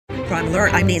Crime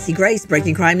Alert, I'm Nancy Grace.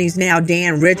 Breaking crime news now.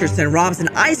 Dan Richardson robs an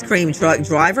ice cream truck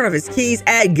driver of his keys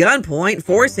at gunpoint,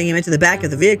 forcing him into the back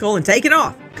of the vehicle and taking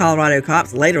off. Colorado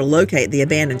cops later locate the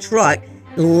abandoned truck,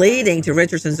 leading to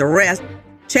Richardson's arrest.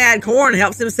 Chad Korn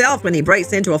helps himself when he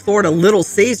breaks into a Florida Little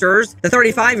Caesars. The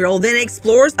 35-year-old then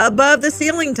explores above the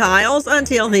ceiling tiles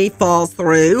until he falls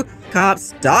through.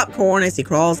 Cops stop Korn as he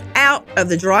crawls out of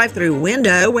the drive-thru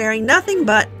window wearing nothing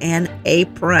but an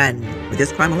apron. With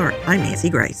this Crime Alert, I'm Nancy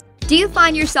Grace. Do you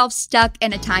find yourself stuck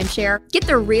in a timeshare? Get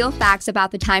the real facts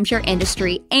about the timeshare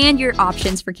industry and your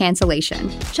options for cancellation.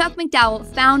 Chuck McDowell,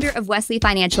 founder of Wesley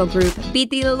Financial Group, beat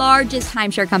the largest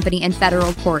timeshare company in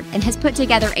federal court and has put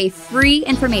together a free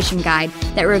information guide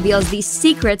that reveals the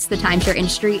secrets the timeshare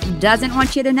industry doesn't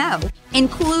want you to know,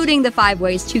 including the 5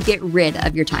 ways to get rid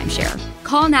of your timeshare.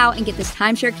 Call now and get this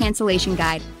timeshare cancellation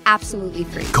guide absolutely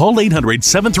free. Call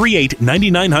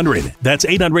 800-738-9900. That's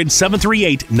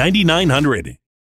 800-738-9900.